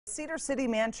Cedar City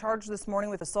man charged this morning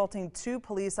with assaulting two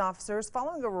police officers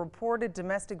following a reported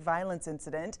domestic violence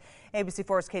incident.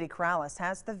 ABC4's Katie Corrales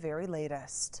has the very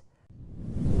latest.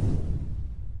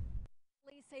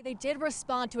 Police say they did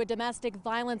respond to a domestic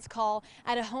violence call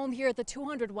at a home here at the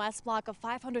 200 West block of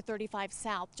 535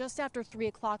 South just after 3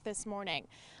 o'clock this morning.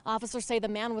 Officers say the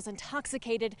man was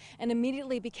intoxicated and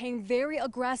immediately became very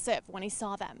aggressive when he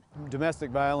saw them. Domestic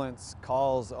violence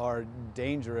calls are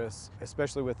dangerous,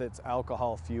 especially with its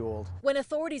alcohol fueled. When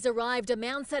authorities arrived, a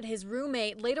man said his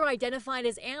roommate, later identified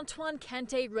as Antoine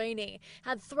Kente Rainey,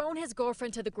 had thrown his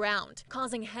girlfriend to the ground,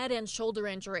 causing head and shoulder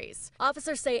injuries.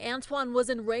 Officers say Antoine was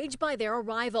enraged by their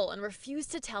arrival and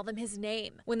refused to tell them his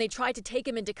name. When they tried to take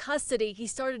him into custody, he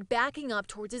started backing up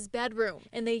towards his bedroom,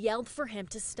 and they yelled for him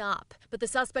to stop. But the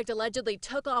suspect allegedly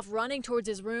took off running towards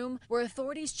his room, where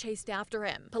authorities chased after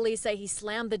him. Police say he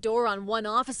slammed the door on one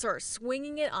officer,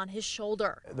 swinging it on his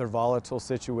shoulder. They're volatile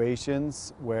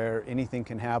situations where anything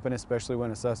can happen, especially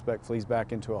when a suspect flees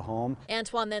back into a home.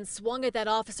 Antoine then swung at that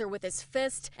officer with his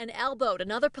fist and elbowed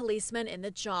another policeman in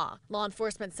the jaw. Law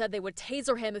enforcement said they would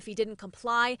taser him if he didn't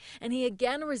comply, and he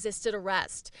again resisted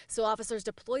arrest. So officers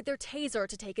deployed their taser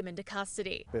to take him into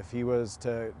custody. If he was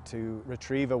to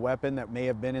retrieve a weapon that may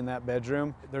have been in that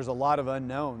bedroom, there's a lot of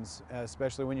unknowns,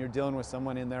 especially when you're dealing with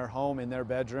someone in their home, in their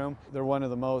bedroom. They're one of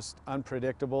the most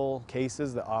unpredictable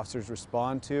cases that officers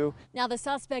respond to. Now the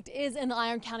suspect is in the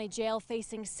Iron County Jail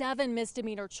facing 7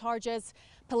 misdemeanor charges.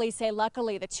 Police say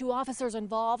luckily the 2 officers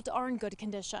involved are in good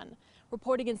condition.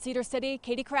 Reporting in Cedar City,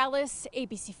 Katie Corrales,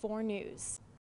 ABC4 News.